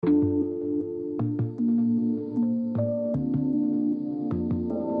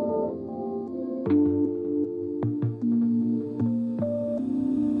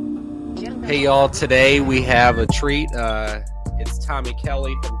Hey, y'all. Today we have a treat. It's Tommy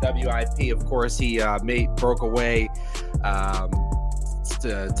Kelly from WIP. Of course, he broke away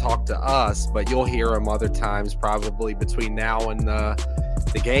to talk to us, but you'll hear him other times probably between now and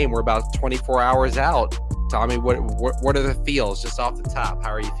the game. We're about 24 hours out. Tommy, what are the feels just off the top? How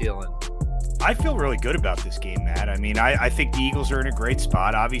are you feeling? I feel really good about this game, Matt. I mean, I think the Eagles are in a great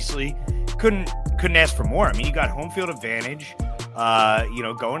spot. Obviously, couldn't ask for more. I mean, you got home field advantage,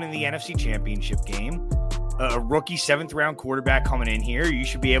 going in the NFC Championship game. A rookie 7th-round quarterback coming in here, you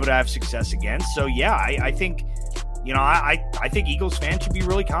should be able to have success against. So, yeah, I think, I think Eagles fans should be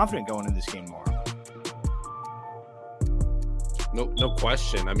really confident going into this game tomorrow. No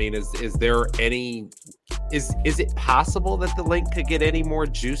question. I mean, is there any is it possible that the link could get any more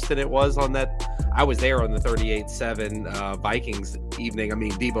juice than it was on that? I was there on the 38-7 Vikings evening. I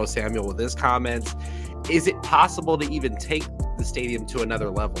mean, Deebo Samuel with his comments. Is it possible to even take the stadium to another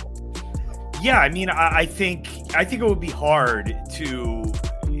level? Yeah, I mean, I think it would be hard to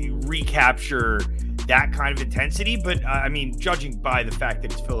recapture that kind of intensity, but I mean, judging by the fact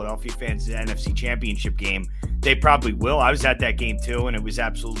that it's Philadelphia fans' NFC Championship game, they probably will. I was at that game too, and it was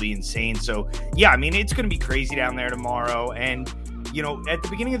absolutely insane. So, yeah, I mean, it's going to be crazy down there tomorrow. And, at the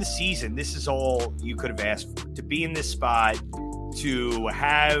beginning of the season, this is all you could have asked for. To be in this spot, to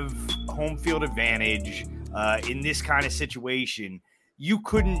have home field advantage in this kind of situation, you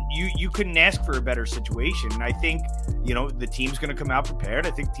couldn't ask for a better situation. And I think, the team's going to come out prepared.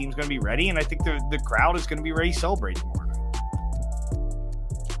 I think the team's going to be ready, and I think the crowd is going to be ready to celebrate tomorrow night.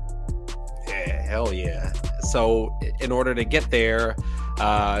 Yeah, hell yeah. So in order to get there,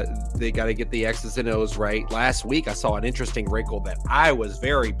 they got to get the X's and O's right. Last week, I saw an interesting wrinkle that I was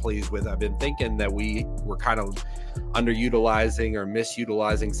very pleased with. I've been thinking that we were kind of underutilizing or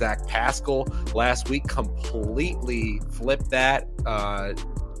misutilizing Zach Pascal. Last week, completely flipped that.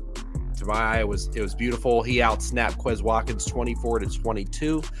 To my eye, it was beautiful. He outsnapped Quez Watkins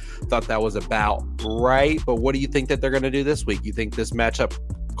 24-22. Thought that was about right. But what do you think that they're going to do this week? You think this matchup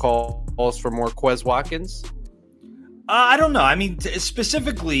calls for more Quez Watkins? I don't know. I mean,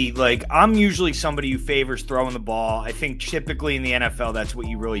 specifically, I'm usually somebody who favors throwing the ball. I think typically in the NFL, that's what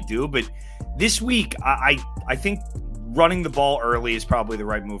you really do. But this week, I think running the ball early is probably the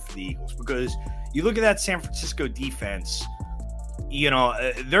right move for the Eagles, because you look at that San Francisco defense,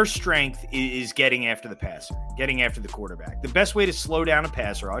 their strength is getting after the passer, getting after the quarterback. The best way to slow down a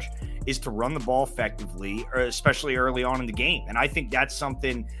pass rush is to run the ball effectively, or especially early on in the game. And I think that's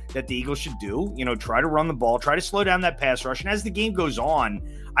something that the Eagles should do. Try to run the ball, try to slow down that pass rush. And as the game goes on,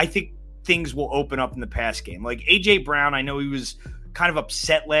 I think things will open up in the pass game. Like A.J. Brown, I know he was kind of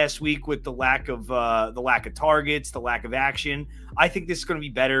upset last week with the lack of targets, the lack of action. I think this is going to be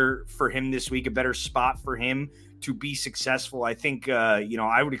better for him this week, a better spot for him to be successful. I think,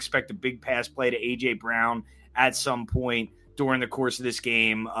 I would expect a big pass play to A.J. Brown at some point during the course of this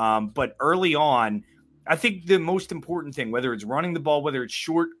game. But early on, I think the most important thing, whether it's running the ball, whether it's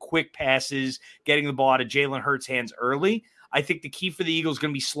short, quick passes, getting the ball out of Jalen Hurts' hands early, I think the key for the Eagles is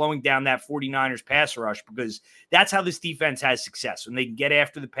going to be slowing down that 49ers pass rush, because that's how this defense has success. When they can get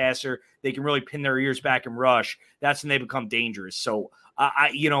after the passer, they can really pin their ears back and rush. That's when they become dangerous. So,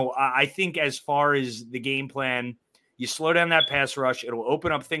 I think as far as the game plan, you slow down that pass rush, it'll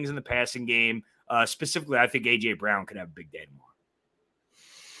open up things in the passing game. Specifically, I think A.J. Brown could have a big day tomorrow.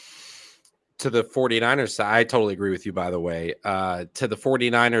 To the 49ers side, I totally agree with you, by the way. To the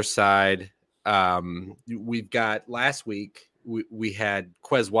 49ers side, we've got last week, we had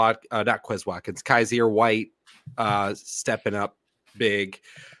Kaiser White stepping up big.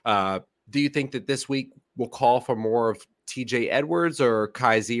 Do you think that this week will call for more of TJ Edwards or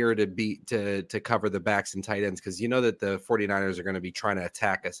Kaiser to cover the backs and tight ends? Because that the 49ers are going to be trying to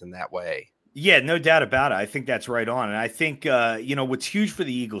attack us in that way. Yeah, no doubt about it. I think that's right on. And I think, what's huge for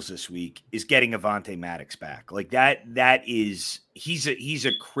the Eagles this week is getting Avonte Maddox back. Like he's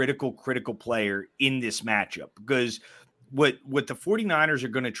a critical player in this matchup, because what the 49ers are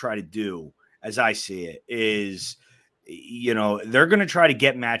going to try to do, as I see it, is, they're going to try to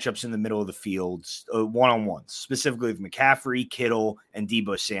get matchups in the middle of the field, one-on-ones, specifically with McCaffrey, Kittle, and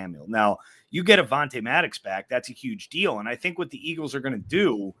Deebo Samuel. Now, you get Avonte Maddox back, that's a huge deal. And I think what the Eagles are going to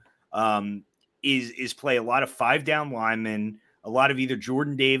do is play a lot of 5-down linemen, a lot of either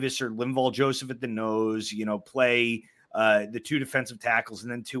Jordan Davis or Linval Joseph at the nose, play the 2 defensive tackles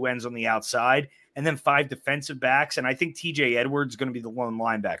and then 2 ends on the outside, and then 5 defensive backs. And I think TJ Edwards is going to be the lone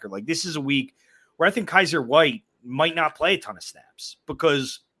linebacker. Like, this is a week where I think Kaiser White might not play a ton of snaps,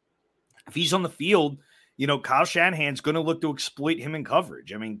 because if he's on the field, Kyle Shanahan's going to look to exploit him in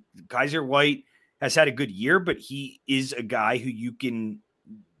coverage. I mean, Kaiser White has had a good year, but he is a guy who you can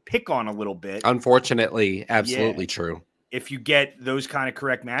pick on a little bit. Unfortunately, absolutely Yeah, true. if you get those kind of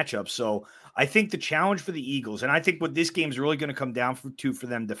correct matchups. So I think the challenge for the Eagles, and I think what this game is really going to come down for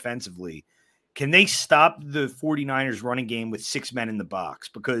them defensively, can they stop the 49ers running game with 6 men in the box?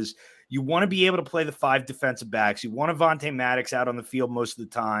 Because you want to be able to play the 5 defensive backs. You want Avonte Maddox out on the field most of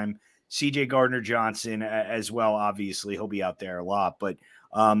the time. CJ Gardner-Johnson as well, obviously. He'll be out there a lot. But,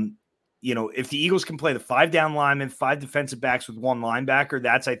 if the Eagles can play the 5 down linemen, 5 defensive backs with 1 linebacker,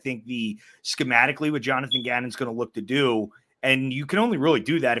 that's, I think, the schematically what Jonathan Gannon's going to look to do. And you can only really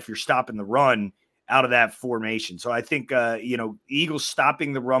do that if you're stopping the run out of that formation. So I think, Eagles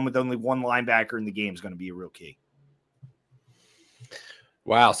stopping the run with only 1 linebacker in the game is going to be a real key.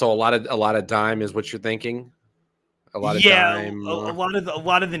 Wow. So a lot of dime is what you're thinking. A lot of dime. A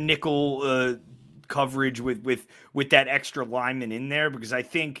lot of the nickel coverage with that extra lineman in there, because I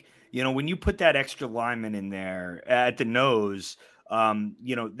think, when you put that extra lineman in there at the nose,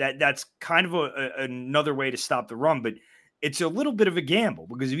 that's kind of another way to stop the run, but it's a little bit of a gamble,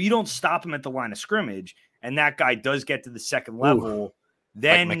 because if you don't stop him at the line of scrimmage and that guy does get to the second level,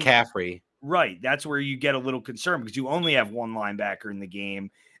 then like McCaffrey. Right. That's where you get a little concerned, because you only have 1 linebacker in the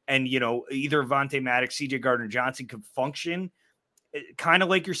game. And, either Avonte Maddox, CJ Gardner-Johnson could function kind of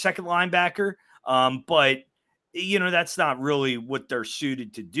like your second linebacker. But, that's not really what they're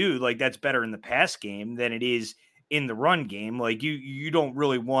suited to do. Like, that's better in the pass game than it is in the run game. Like, you don't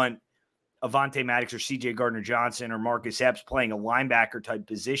really want Avonte Maddox or CJ Gardner-Johnson or Marcus Epps playing a linebacker type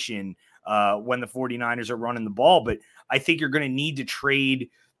position when the 49ers are running the ball. But I think you're going to need to trade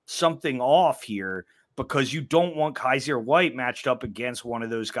something off here, because you don't want Kaiser White matched up against one of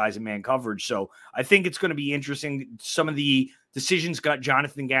those guys in man coverage. So I think it's going to be interesting, some of the decisions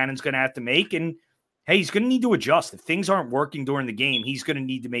Jonathan Gannon's going to have to make. And hey, he's going to need to adjust. If things aren't working during the game, he's going to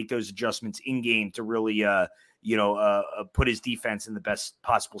need to make those adjustments in game to really put his defense in the best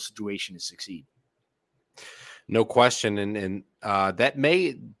possible situation to succeed. No question. And that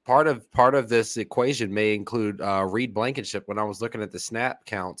may part of this equation may include Reed Blankenship. When I was looking at the snap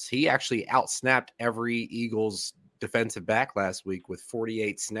counts, he actually outsnapped every Eagles defensive back last week with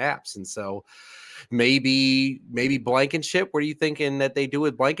 48 snaps. And so maybe Blankenship, what are you thinking that they do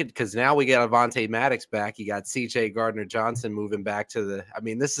with Blanket? Because now we got Avonte Maddox back. You got CJ Gardner-Johnson moving back to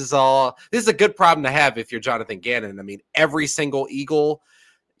this is a good problem to have if you're Jonathan Gannon. I mean, every single Eagle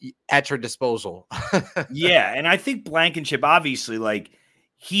at your disposal. Yeah, and I think Blankenship, obviously, like,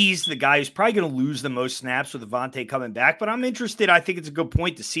 he's the guy who's probably going to lose the most snaps with Avonte coming back. But I'm interested. I think it's a good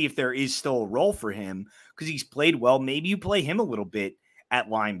point to see if there is still a role for him, because he's played well. Maybe you play him a little bit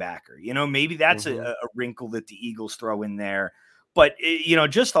at linebacker. Maybe that's a wrinkle that the Eagles throw in there. But,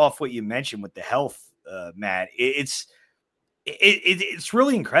 just off what you mentioned with the health, Matt, it's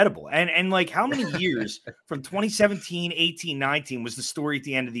really incredible. And like, how many years from 2017, 18, 19 was the story at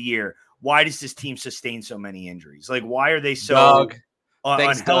the end of the year? Why does this team sustain so many injuries? Like, why are they so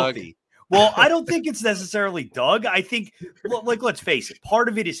unhealthy? Well, I don't think it's necessarily Doug. I think, like, let's face it, part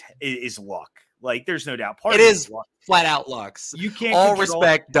of it is luck. Like, there's no doubt. Part of it is luck. Flat out lucks. You can't all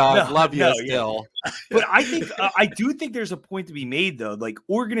respect, Doug. Love you still. Yeah. But I think I do think there's a point to be made, though. Like,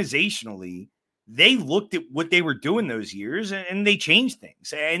 organizationally, they looked at what they were doing those years and they changed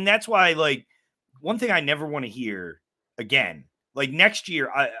things. And that's why, like, one thing I never want to hear again, like, next year,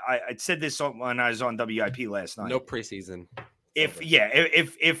 I said this when I was on WIP last night. No preseason. If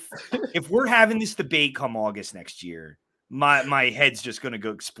we're having this debate come August next year, my head's just going to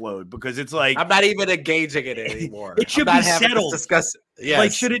go explode, because it's like, I'm not even engaging it anymore. It should be settled. Yes.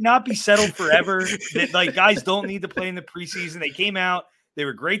 Like, should it not be settled forever? That, like, guys don't need to play in the preseason. They came out. They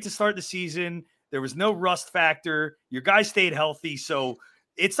were great to start the season. There was no rust factor. Your guys stayed healthy. So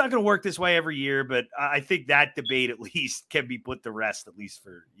it's not going to work this way every year, but I think that debate at least can be put to rest, at least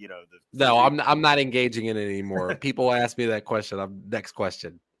for, No, I'm not engaging in it anymore. People ask me that question. Next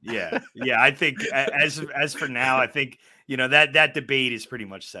question. Yeah. I think as for now, I think, that debate is pretty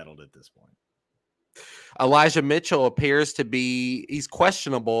much settled at this point. Elijah Mitchell appears to be, he's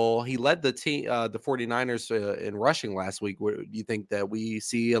questionable. He led the team, the 49ers in rushing last week. Do you think that we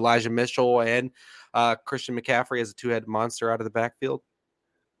see Elijah Mitchell and Christian McCaffrey as a two-headed monster out of the backfield?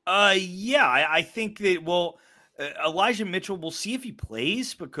 Yeah, I think that, Elijah Mitchell, we'll see if he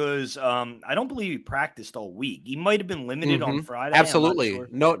plays, because I don't believe he practiced all week. He might have been limited on Friday. Absolutely. Sure.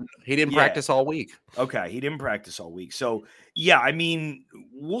 No, he didn't practice all week. Okay, he didn't practice all week. So, yeah, I mean,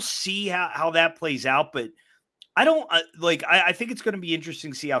 we'll see how that plays out, but I don't I think it's going to be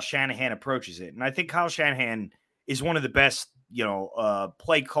interesting to see how Shanahan approaches it. And I think Kyle Shanahan is one of the best,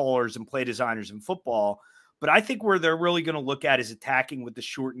 play callers and play designers in football. But I think where they're really going to look at is attacking with the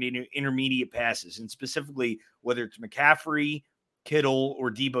short and intermediate passes, and specifically whether it's McCaffrey Kittle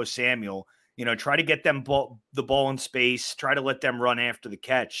or Deebo Samuel. Try to get them the ball in space, try to let them run after the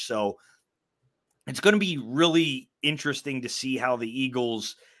catch. So it's going to be really interesting to see how the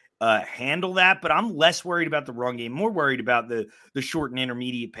Eagles handle that. But I'm less worried about the run game, more worried about the short and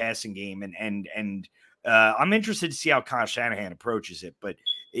intermediate passing game. And I'm interested to see how Kyle Shanahan approaches it. But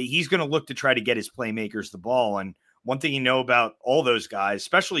he's going to look to try to get his playmakers the ball. And one thing about all those guys,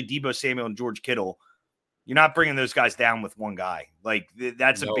 especially Deebo Samuel and George Kittle, you're not bringing those guys down with one guy. Like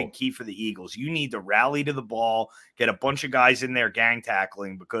that's a big key for the Eagles. You need to rally to the ball, get a bunch of guys in there gang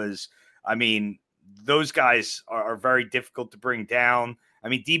tackling because, those guys are very difficult to bring down.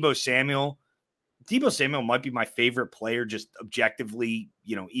 Deebo Samuel might be my favorite player, just objectively,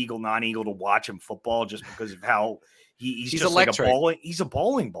 Eagle, non-Eagle, to watch him football just because of how he's just electric. He's a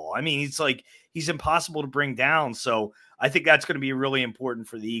bowling ball. It's like he's impossible to bring down. So I think that's going to be really important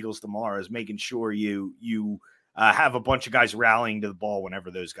for the Eagles tomorrow, is making sure you have a bunch of guys rallying to the ball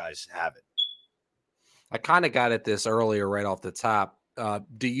whenever those guys have it. I kind of got at this earlier right off the top.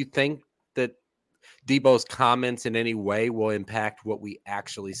 Do you think that Deebo's comments in any way will impact what we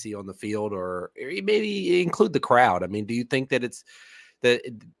actually see on the field, or maybe include the crowd? Do you think that it's that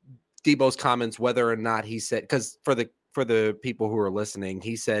Deebo's comments, whether or not he said, because for the people who are listening,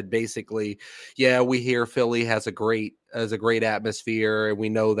 he said basically, yeah, we hear Philly has a great atmosphere, and we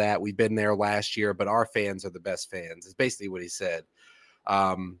know that we've been there last year, but our fans are the best fans. Is basically what he said.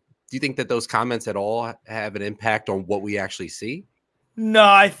 Do you think that those comments at all have an impact on what we actually see? No,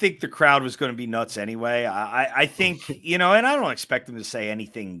 I think the crowd was going to be nuts anyway. I think, and I don't expect them to say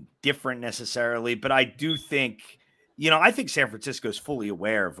anything different necessarily, but I do think, I think San Francisco's fully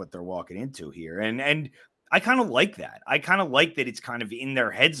aware of what they're walking into here. And I kind of like that. I kind of like that it's kind of in their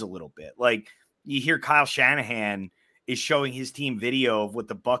heads a little bit. Like you hear Kyle Shanahan is showing his team video of what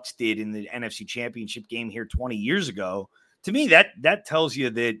the Bucs did in the NFC Championship game here 20 years ago. To me, that tells you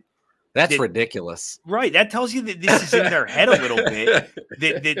that that's ridiculous. Right. That tells you that this is in their head a little bit,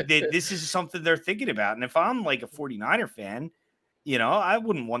 that this is something they're thinking about. And if I'm like a 49er fan, I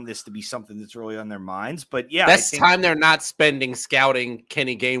wouldn't want this to be something that's really on their minds. But yeah, best time they're not spending scouting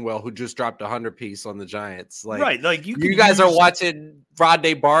Kenny Gainwell, who just dropped 100-piece on the Giants. Right. Like you guys are watching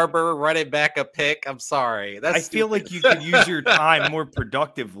Rodney Barber running back a pick. I'm sorry. I feel like you could use your time more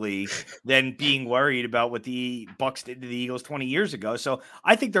productively than being worried about what the Bucs did to the Eagles 20 years ago. So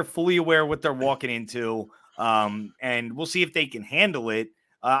I think they're fully aware of what they're walking into. And we'll see if they can handle it.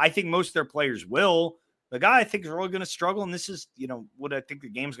 I think most of their players will. The guy I think is really going to struggle, and this is, what I think the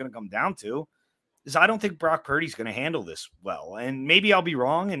game's going to come down to, is I don't think Brock Purdy's going to handle this well. And maybe I'll be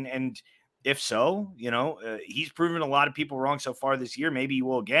wrong, and if so, he's proven a lot of people wrong so far this year. Maybe he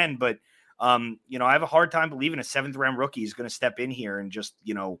will again, but, I have a hard time believing a 7th-round rookie is going to step in here and just,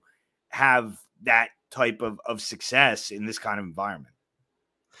 have that type of success in this kind of environment.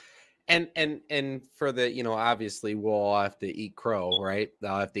 And for the, obviously we'll all have to eat crow, right?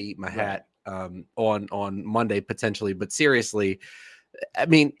 I'll have to eat my hat. On Monday potentially, but seriously,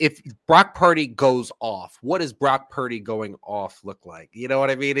 if Brock Purdy goes off, what does Brock Purdy going off look like? You know what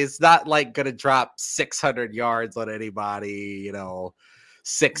I mean? It's not like going to drop 600 yards on anybody,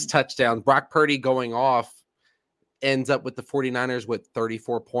 6 touchdowns. Brock Purdy going off ends up with the 49ers with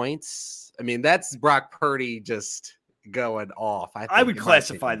 34 points. That's Brock Purdy just going off. I would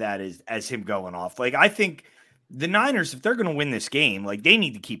classify that as him going off. Like, I think the Niners, if they're going to win this game, like they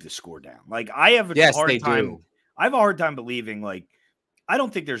need to keep the score down. Like I have a hard time believing, like, I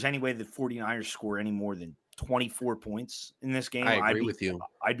don't think there's any way that 49ers score any more than 24 points in this game. I agree with you.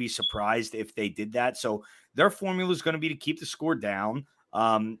 I'd be surprised if they did that. So their formula is going to be to keep the score down,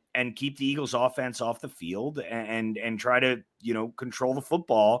 and keep the Eagles offense off the field and try to, control the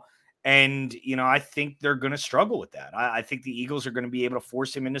football. And, I think they're going to struggle with that. I think the Eagles are going to be able to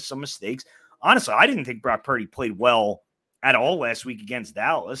force him into some mistakes. Honestly, I didn't think Brock Purdy played well at all last week against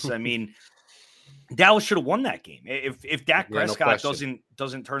Dallas. Dallas should have won that game. If Dak Prescott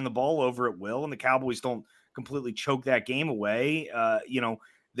doesn't turn the ball over at will, and the Cowboys don't completely choke that game away,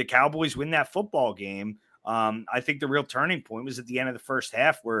 the Cowboys win that football game. I think the real turning point was at the end of the first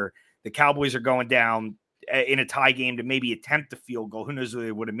half, where the Cowboys are going down in a tie game to maybe attempt a field goal. Who knows if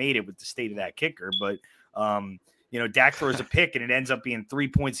they would have made it with the state of that kicker, but Dak throws a pick and it ends up being 3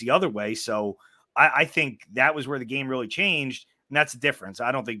 points the other way. So I think that was where the game really changed. And that's the difference.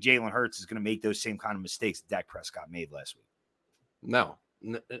 I don't think Jalen Hurts is going to make those same kind of mistakes that Dak Prescott made last week.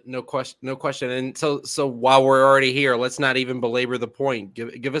 No question. And so while we're already here, let's not even belabor the point.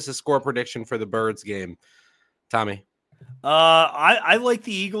 Give us a score prediction for the Birds game, Tommy. I like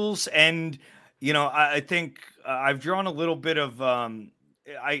the Eagles, and I think I've drawn a little bit of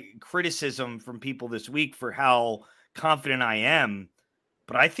criticism from people this week for how confident I am,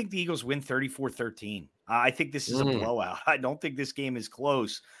 but I think the Eagles win 34-13. I think this is a blowout. I don't think this game is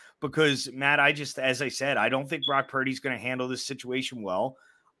close because, Matt, as I said, I don't think Brock Purdy's going to handle this situation well.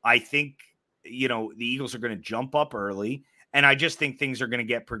 I think, the Eagles are going to jump up early, and I just think things are going to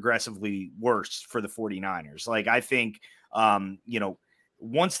get progressively worse for the 49ers. Like, I think,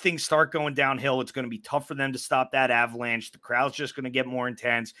 once things start going downhill, it's going to be tough for them to stop that avalanche. The crowd's just going to get more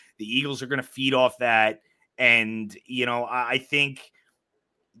intense. The Eagles are going to feed off that. And, I think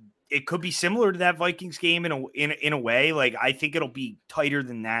it could be similar to that Vikings game in a way. Like, I think it'll be tighter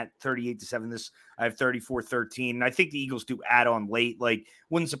than that, 38-7. I have 34-13. And I think the Eagles do add on late. Like,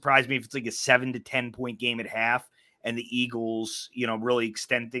 wouldn't surprise me if it's like a 7 to 10 point game at half and the Eagles, really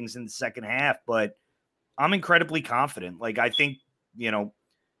extend things in the second half. But I'm incredibly confident. Like, I think, they're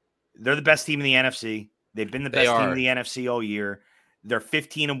the best team in the NFC. They've been the best team in the NFC all year. They're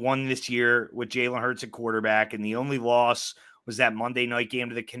 15-1 this year with Jalen Hurts at quarterback. And the only loss was that Monday night game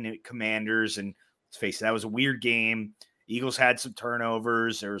to the Commanders. And let's face it, that was a weird game. Eagles had some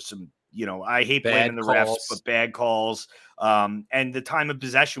turnovers. There was some, I hate blaming the refs, but bad calls. And the time of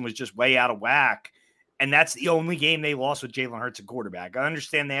possession was just way out of whack. And that's the only game they lost with Jalen Hurts at quarterback. I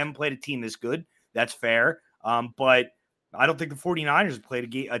understand they haven't played a team this good. That's fair. But I don't think the 49ers have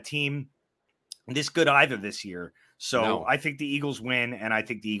played a team this good either this year. So no. I think the Eagles win, and I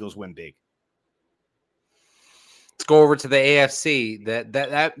think the Eagles win big. Let's go over to the AFC.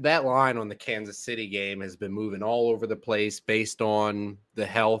 That line on the Kansas City game has been moving all over the place based on the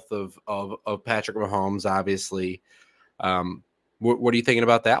health of Patrick Mahomes, obviously. What are you thinking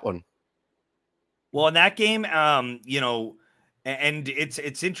about that one? Well, in that game, and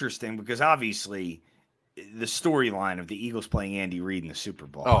it's interesting because obviously the storyline of the Eagles playing Andy Reid in the Super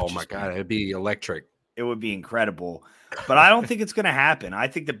Bowl. Oh my God, it'd be electric. It would be incredible, but I don't think it's going to happen. I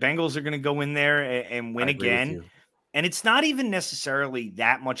think the Bengals are going to go in there and win again. And it's not even necessarily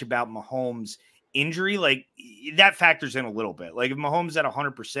that much about Mahomes' injury. Like, that factors in a little bit. Like, if Mahomes at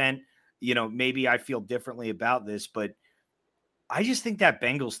 100%, maybe I feel differently about this, but I just think that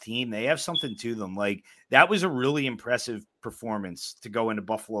Bengals team, they have something to them. Like, that was a really impressive performance to go into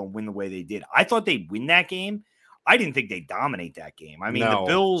Buffalo and win the way they did. I thought they'd win that game. I didn't think they'd dominate that game. I mean,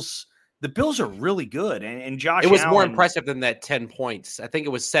 the Bills are really good. And Josh Allen, more impressive than that 10 points. I think it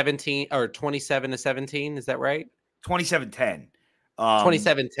was 17 or 27-17. Is that right? 27-10.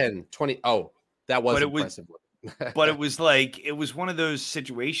 27-10. 20. Oh, that was impressive. But it was one of those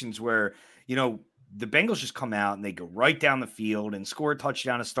situations where, the Bengals just come out and they go right down the field and score a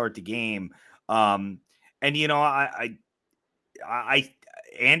touchdown to start the game. Andy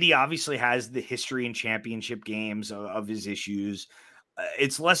obviously has the history in championship games of his issues.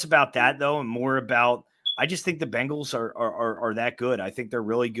 It's less about that though, and more about, I just think the Bengals are that good. I think they're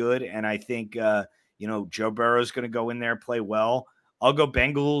really good. And I think, Joe Burrow is going to go in there and play well. I'll go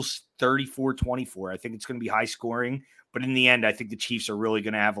Bengals 34-24. I think it's going to be high scoring. But in the end, I think the Chiefs are really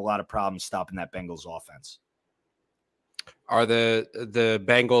going to have a lot of problems stopping that Bengals offense. Are the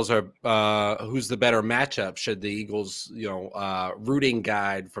Bengals who's the better matchup? Should the Eagles, rooting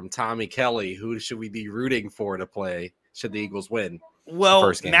guide from Tommy Kelly, who should we be rooting for to play? Should the Eagles win? Well,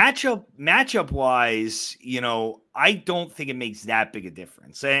 matchup wise, I don't think it makes that big a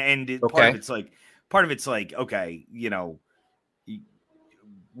difference. And part of it's like, okay,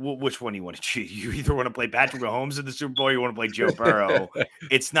 which one do you want to choose? You either want to play Patrick Mahomes in the Super Bowl or you want to play Joe Burrow.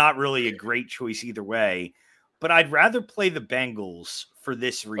 It's not really a great choice either way, but I'd rather play the Bengals for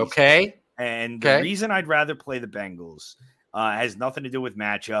this reason. Okay. And the reason I'd rather play the Bengals has nothing to do with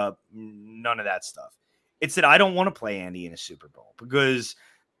matchup, none of that stuff. It's that I don't want to play Andy in a Super Bowl because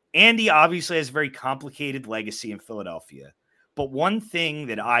Andy obviously has a very complicated legacy in Philadelphia. But one thing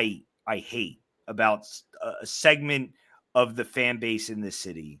that I hate about a segment of the fan base in this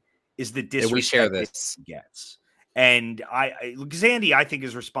city is the disrespect we share this he gets. And because Andy, I think,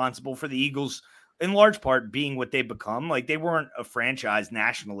 is responsible for the Eagles in large part being what they become. Like, they weren't a franchise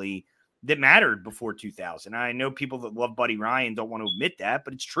nationally that mattered before 2000. I know people that love Buddy Ryan don't want to admit that,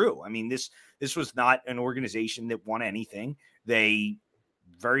 but it's true. I mean, this was not an organization that won anything. They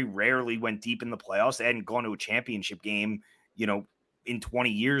very rarely went deep in the playoffs. They hadn't gone to a championship game, in 20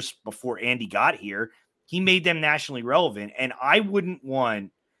 years before Andy got here. He made them nationally relevant. And I wouldn't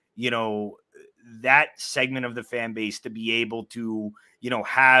want, that segment of the fan base to be able to,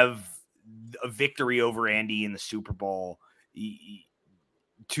 have a victory over Andy in the Super Bowl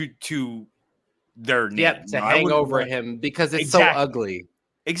to their name. Yeah, to hang over him because it's so ugly.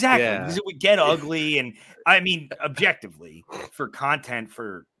 Exactly. Yeah. Because it would get ugly. And I mean, objectively, for content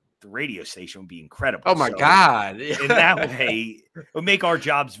for the radio station would be incredible. Oh my God. In that way, it would make our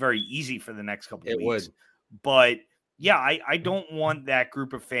jobs very easy for the next couple of weeks. Would. But yeah, I don't want that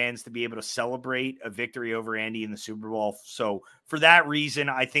group of fans to be able to celebrate a victory over Andy in the Super Bowl. So for that reason,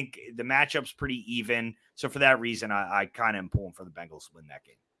 I think the matchup's pretty even. So for that reason, I kind of am pulling for the Bengals to win that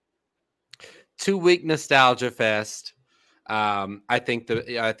game. 2-week nostalgia fest. I think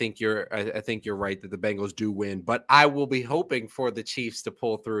you're right that the Bengals do win, but I will be hoping for the Chiefs to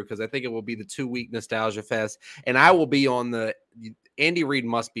pull through because I think it will be the 2-week nostalgia fest, and I will be on the Andy Reid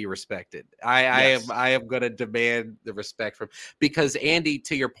must be respected. I am going to demand the respect from, because Andy,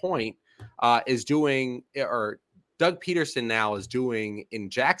 to your point, is doing, or Doug Peterson now is doing in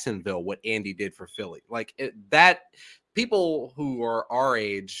Jacksonville what Andy did for Philly. Like that. People who are our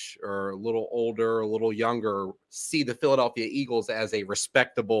age or a little older, a little younger, see the Philadelphia Eagles as a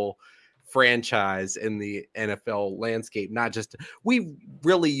respectable franchise in the NFL landscape. Not just, we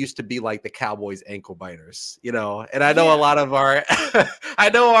really used to be like the Cowboys ankle biters, you know, and I know a lot of our, I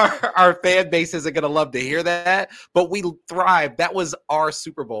know our fan base isn't going to love to hear that, but we thrived. That was our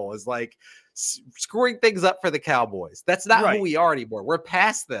Super Bowl, is like screwing things up for the Cowboys. That's not who we are anymore. We're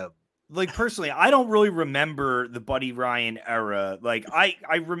past them. Like, personally, I don't really remember the Buddy Ryan era. Like, I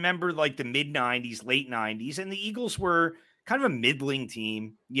remember like the mid 90s, late 90s, and the Eagles were kind of a middling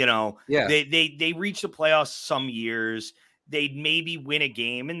team. You know, they reached the playoffs some years. They'd maybe win a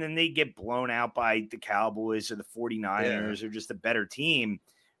game, and then they'd get blown out by the Cowboys or the 49ers or just a better team.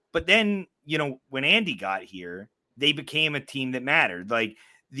 But then, you know, when Andy got here, they became a team that mattered. Like,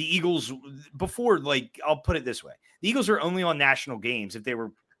 the Eagles before, like, I'll put it this way. The Eagles were only on national games if they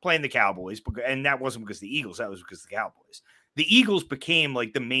were playing the Cowboys, and that wasn't because of the Eagles, that was because of the Cowboys. The Eagles became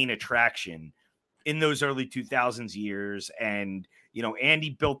like the main attraction in those early 2000s years, and, you know, Andy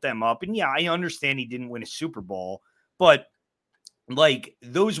built them up. And yeah, I understand he didn't win a Super Bowl, but like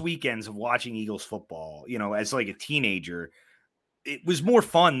those weekends of watching Eagles football, you know, as like a teenager, it was more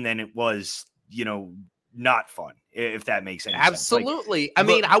fun than it was, you know, not fun, if that makes any sense. Absolutely.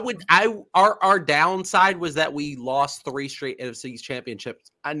 Like, our downside was that we lost 3 straight NFC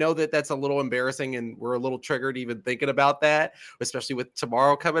championships. I know that that's a little embarrassing, and we're a little triggered even thinking about that, especially with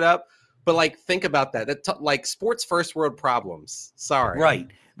tomorrow coming up. But like, think about that. Like sports first world problems. Sorry. Right.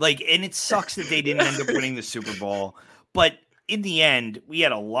 Like, and it sucks that they didn't end up winning the Super Bowl, but in the end, we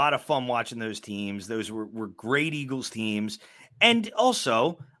had a lot of fun watching those teams. Those were great Eagles teams. And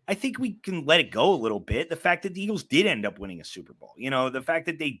also, I think we can let it go a little bit. The fact that the Eagles did end up winning a Super Bowl, you know, the fact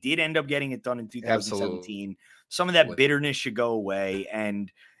that they did end up getting it done in 2017, Absolutely. Some of that bitterness should go away.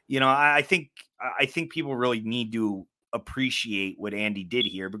 And, you know, I think people really need to appreciate what Andy did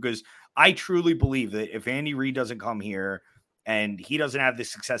here, because I truly believe that if Andy Reid doesn't come here and he doesn't have the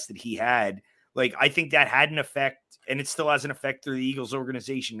success that he had, like, I think that had an effect, and it still has an effect through the Eagles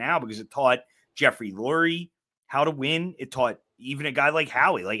organization now, because it taught Jeffrey Lurie how to win. It taught even a guy like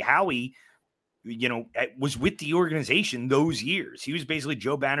Howie. Like, Howie, you know, was with the organization those years. He was basically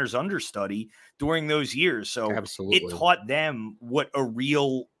Joe Banner's understudy during those years. So Absolutely. It taught them what a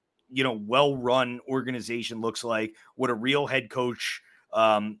real, you know, well-run organization looks like, what a real head coach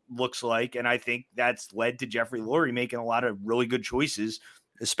looks like. And I think that's led to Jeffrey Lurie making a lot of really good choices,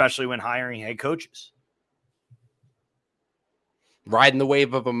 especially when hiring head coaches. Riding the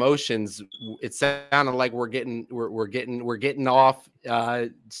wave of emotions. It sounded like we're getting off,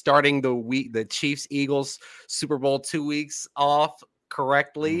 starting the Chiefs Eagles Super Bowl 2 weeks off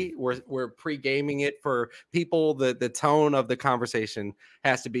correctly. We're pre-gaming it for people. The tone of the conversation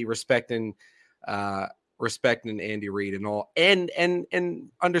has to be respecting Andy Reid and all, and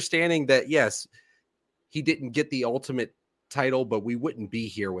understanding that, yes, he didn't get the ultimate title, but we wouldn't be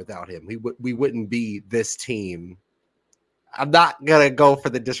here without him. We wouldn't be this team. I'm not going to go for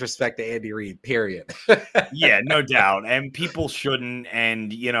the disrespect to Andy Reid, period. Yeah, no doubt. And people shouldn't.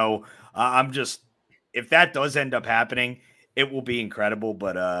 And, you know, if that does end up happening, it will be incredible.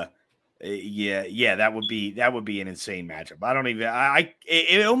 But that would be an insane matchup.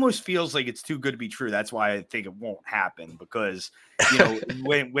 It almost feels like it's too good to be true. That's why I think it won't happen, because, you know,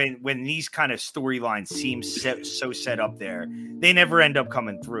 when these kind of storylines seem so set up there, they never end up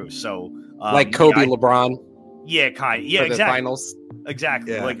coming through. So like Kobe, LeBron. Yeah, exactly. Finals.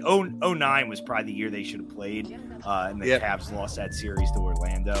 Exactly. Yeah. Like 09 was probably the year they should have played, and the Cavs lost that series to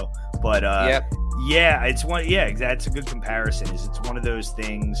Orlando. But it's one. Yeah, that's a good comparison. It's one of those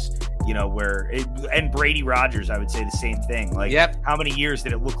things, you know, and Brady Rodgers, I would say the same thing. Like, how many years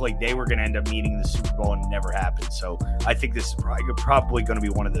did it look like they were going to end up meeting in the Super Bowl and it never happened? So I think this is probably going to be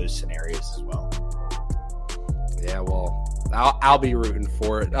one of those scenarios as well. Yeah, well, I'll be rooting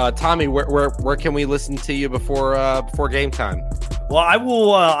for it. Tommy, where can we listen to you before game time? Well, I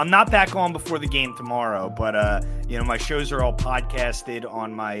will. I'm not back on before the game tomorrow, but my shows are all podcasted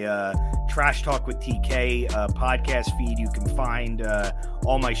on my Trash Talk with TK podcast feed. You can find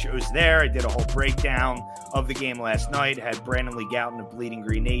all my shows there. I did a whole breakdown of the game last night. Had Brandon Lee Gouton of Bleeding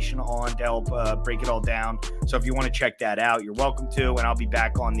Green Nation on to help break it all down. So if you want to check that out, you're welcome to. And I'll be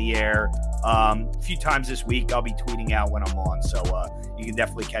back on the air a few times this week. I'll be tweeting out when I'm on, so you can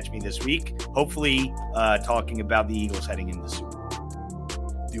definitely catch me this week. Hopefully, talking about the Eagles heading into the Super Bowl.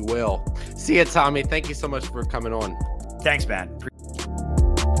 You will. See you, Tommy. Thank you so much for coming on. Thanks, man.